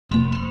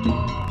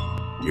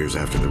Years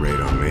after the raid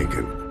on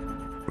Macon,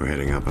 we're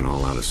heading up an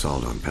all-out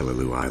assault on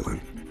Peleliu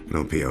Island.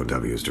 No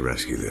POWs to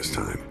rescue this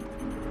time.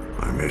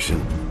 Our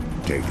mission?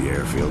 Take the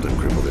airfield and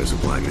cripple their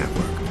supply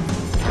network.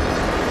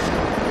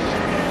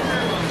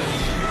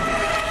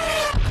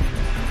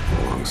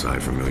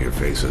 Alongside familiar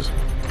faces,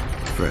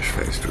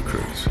 fresh-faced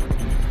recruits.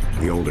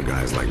 The older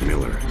guys like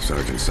Miller,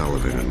 Sergeant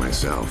Sullivan, and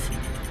myself.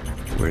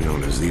 We're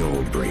known as the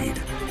old breed.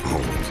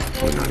 Old.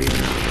 We're not even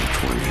out of our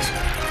 20s.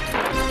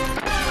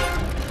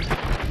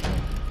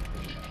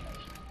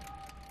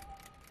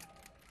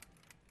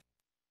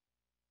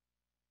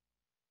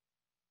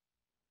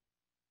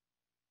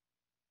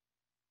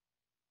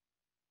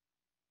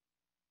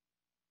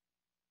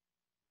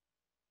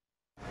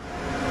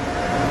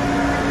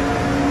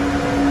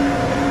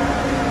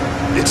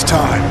 It's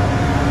time.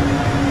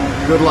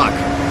 Good luck,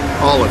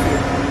 all of you.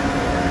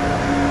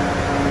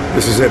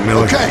 This is it,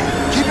 Miller. Okay,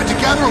 keep it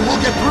together and we'll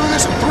get through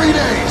this in 3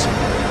 days.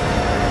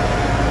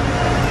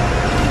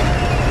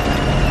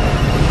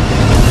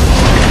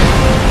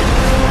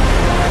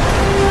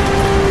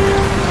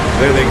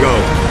 There they go.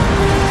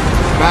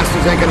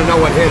 Bastards ain't gonna know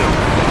what hit them.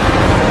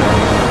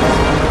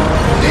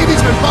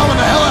 Navy's been bombing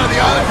the hell out of the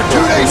island for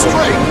 2 days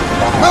straight.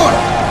 Miller,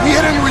 we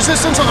hit any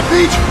resistance on the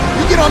beach?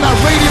 You get on that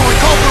radio and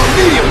call for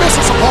immediate missile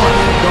support.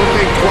 Don't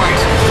think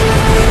twice.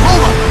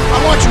 Roma,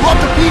 I want you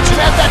up the beach and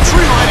at that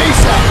tree line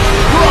ASAP.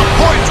 We're on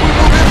point as we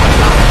move in with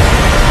them.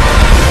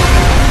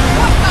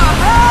 What the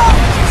hell?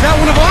 Is that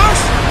one of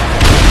ours?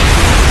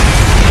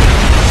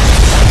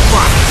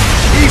 Fuck!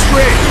 East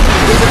Ridge!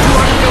 There's a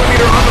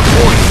 200mm on the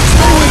point.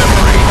 Stay with it,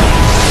 Marine.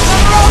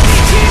 Another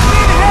LPG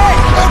speed ahead!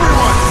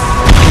 Everyone,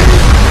 keep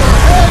your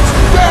heads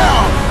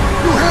down.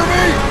 You hear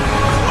me?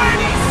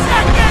 20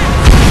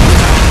 seconds!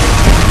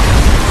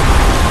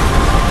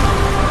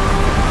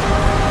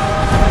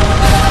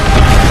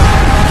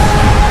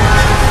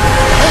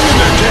 Hang in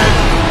there, kid.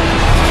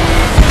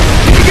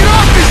 Can you get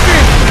off this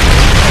thing?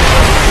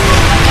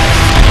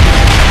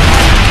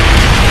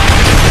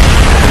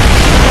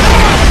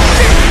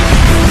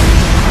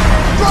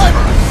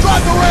 Driver,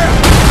 drive the ramp.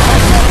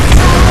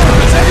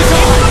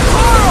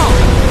 Carl!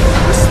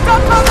 We're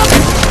stuck on the...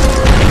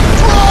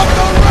 Drop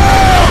the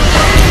ramp.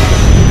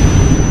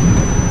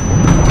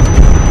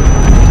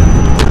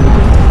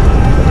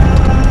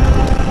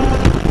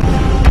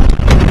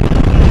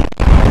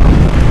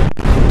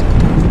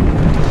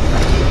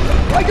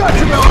 I got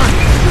you, Miller.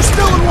 You're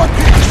still in one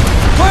piece.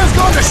 Plan's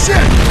gone to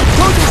shit.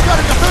 Tojo's got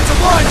a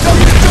defensive line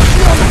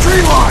WW on the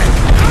tree line.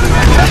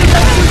 Heavy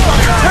tree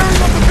line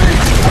tearing up the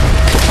beach.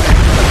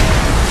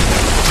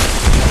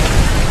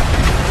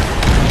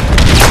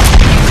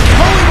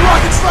 Calling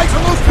rocket strikes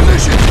on those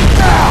positions.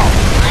 Now!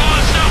 Raw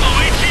Salvo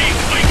 18,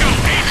 Waco,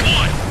 Ace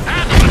 1.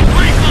 Azimuth,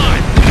 break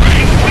line.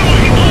 Range 2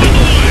 on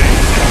the way.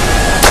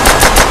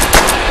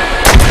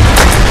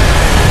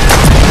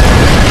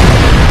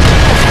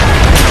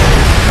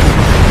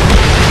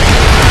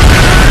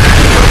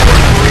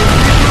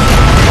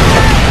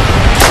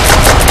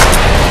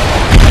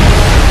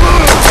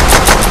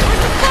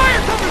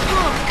 Fire coming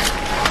from!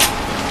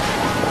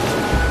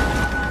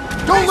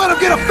 Don't let him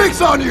get a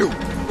fix on you!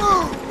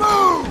 Move!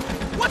 Move!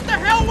 What the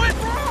hell went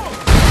wrong?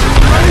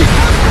 Ready?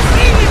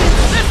 Immediate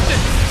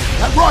resistance!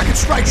 That rocket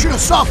strike should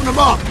have softened him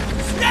up!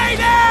 Stay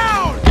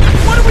down!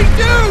 What do we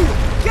do?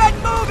 Get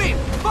moving!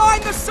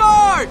 Find the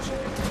Sarge!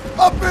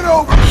 Up and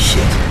over!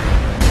 Shit.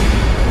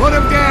 Put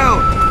him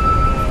down!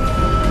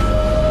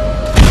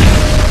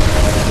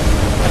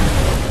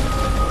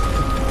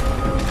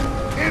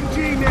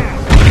 MG now!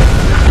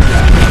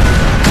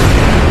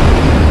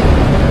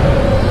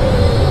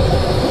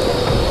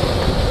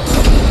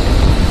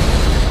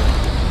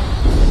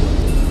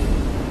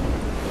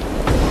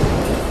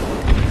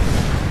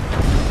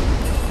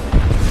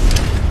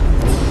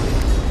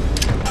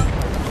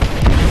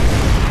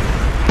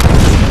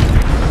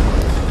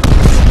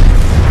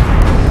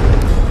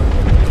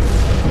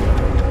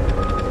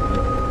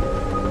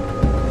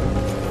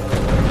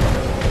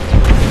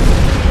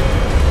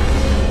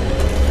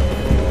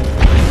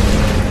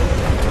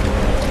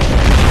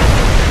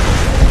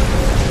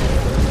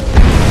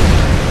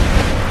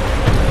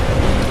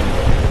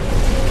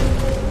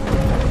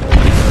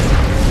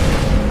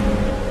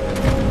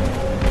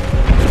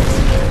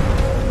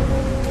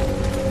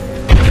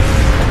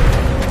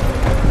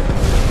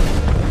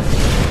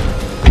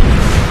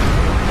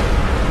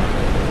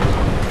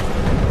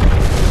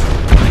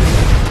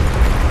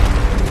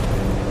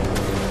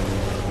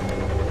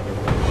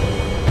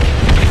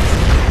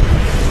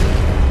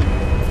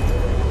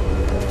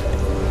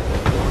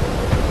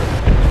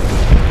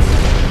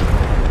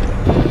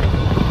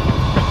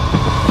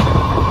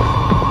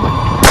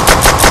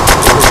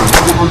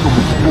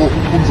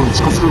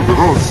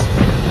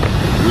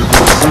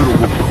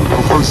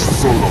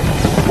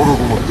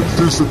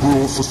政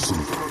府を阻止する。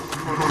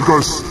繰り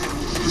返す。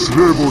司令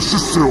部を死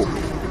守せよ。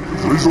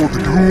それ以上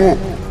敵軍を。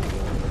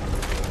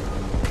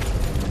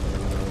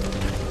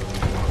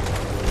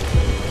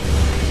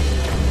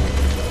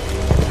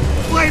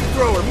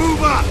Flamethrower,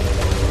 move up!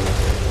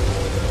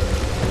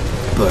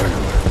 Burn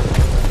him.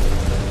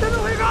 Then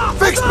he'll hit off!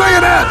 Fixed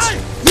bayonets!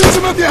 Use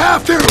them if you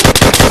have to!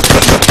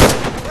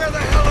 Where the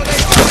hell are they?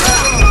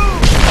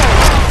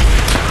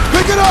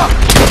 Pick it up!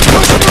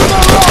 Push through the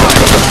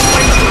line!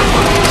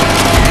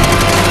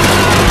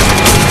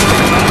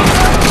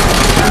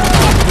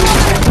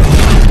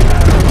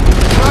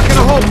 Not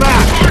gonna hold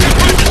back.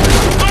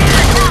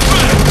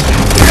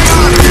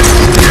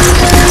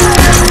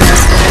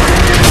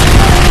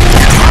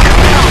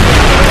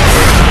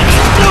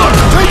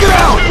 Take it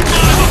out!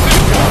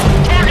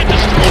 Target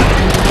destroyed.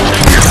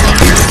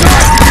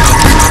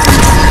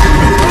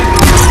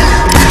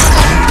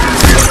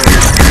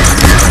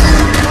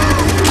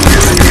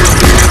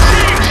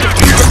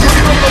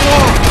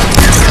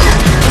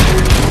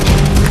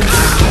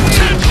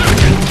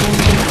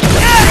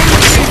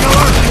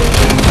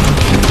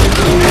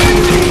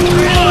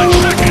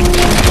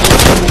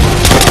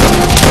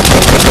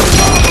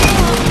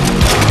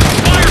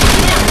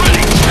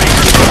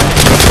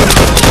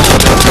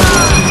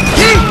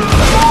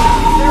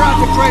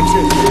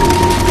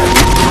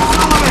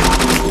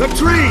 The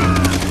tree!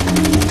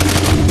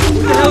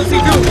 What the hell is he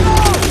doing?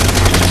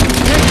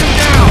 Take him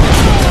down!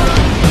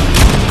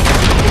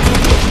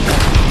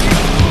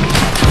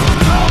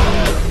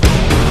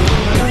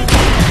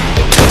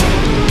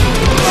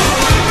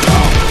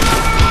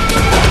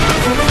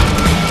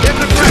 Hit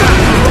the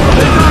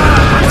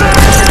ground!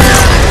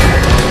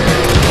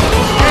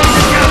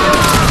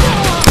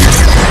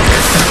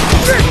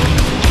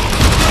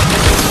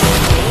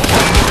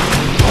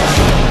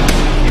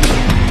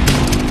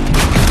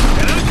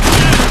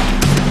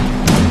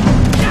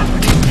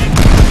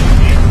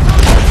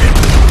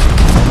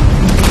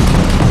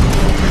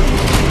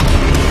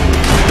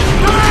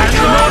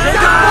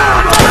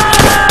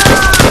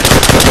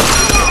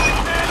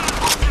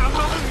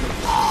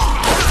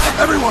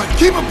 Everyone,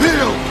 keep them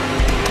peeled!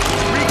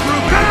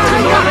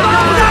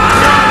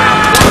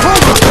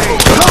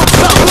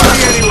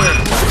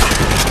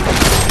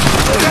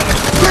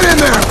 Get in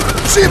there!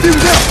 See if he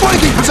was in a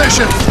flanking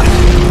position!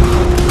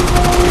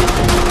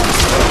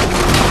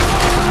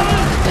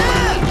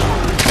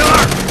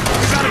 Killer!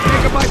 You gotta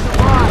take him by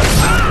surprise!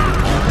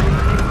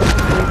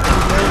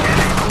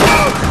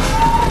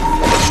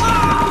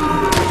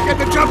 Get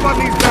the jump on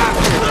these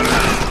bastards!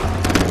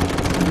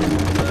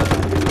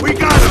 We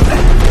got him!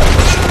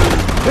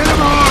 Hit him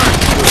hard!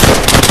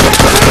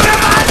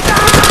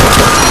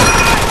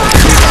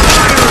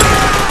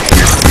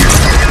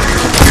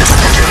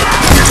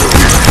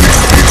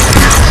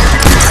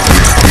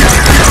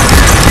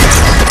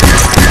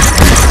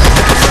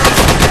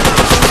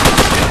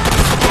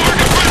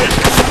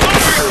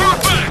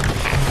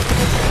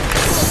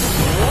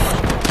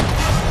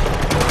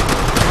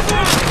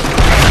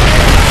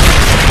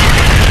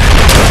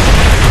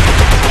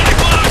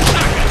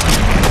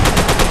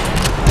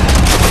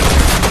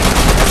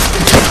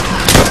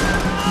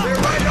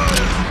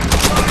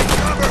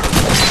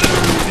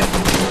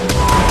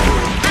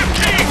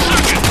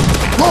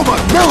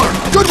 Miller,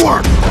 good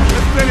work!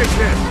 Let's finish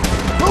this!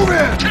 Move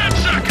in! 10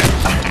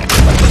 seconds.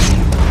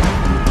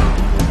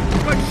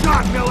 Good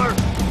shot, Miller!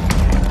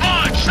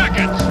 5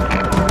 seconds.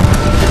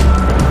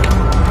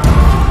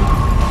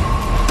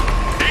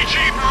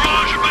 HE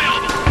barrage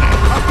available.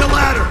 Up the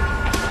ladder!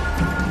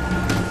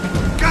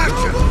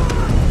 Gotcha!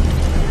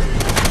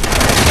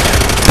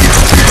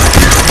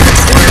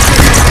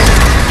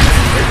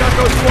 They got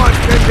those squads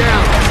pinned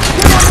down!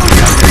 Get on those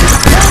enemies!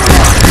 Tear them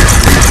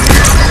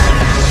up!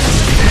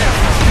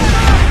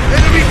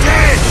 Enemy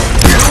dead!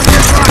 No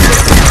more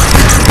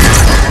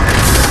rockets!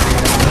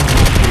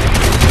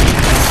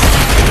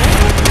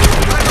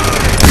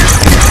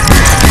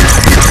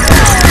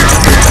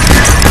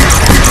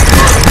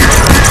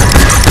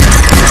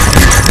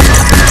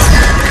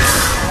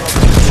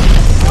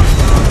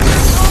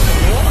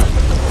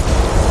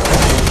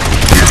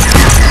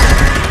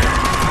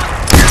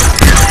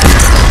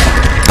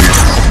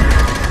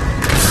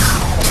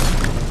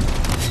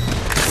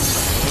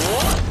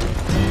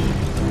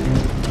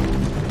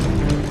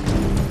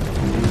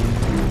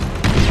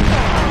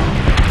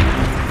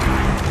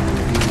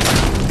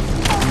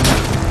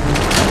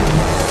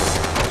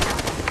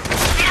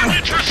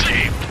 Targets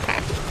received.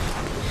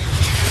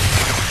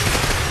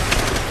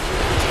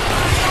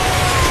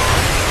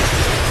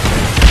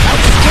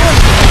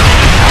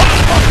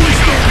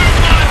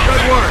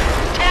 Good work!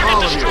 Target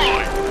All of you.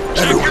 destroyed.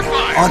 Check your Everyone,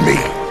 fire. on me!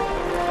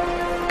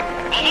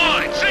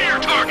 Align. See your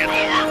target.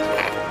 Over.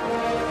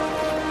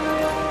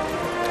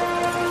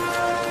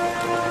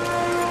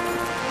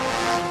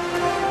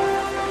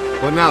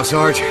 What now,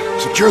 Sarge?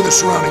 Secure the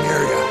surrounding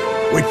area.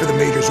 Wait for the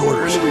Major's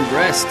orders. we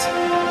rest?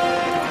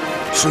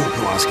 Soon,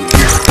 Pulaski.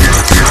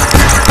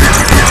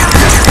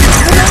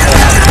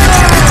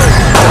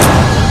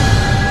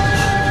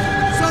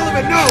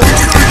 Sullivan, no!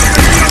 Hold on!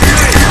 You're gonna be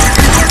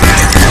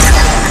okay!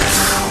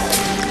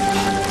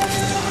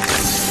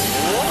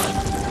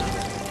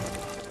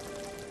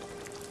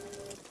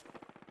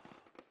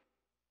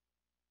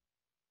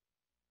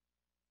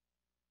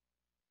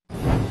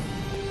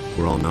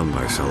 We're all numb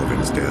by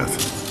Sullivan's death.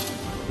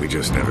 We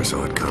just never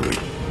saw it coming.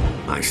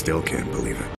 I still can't believe it.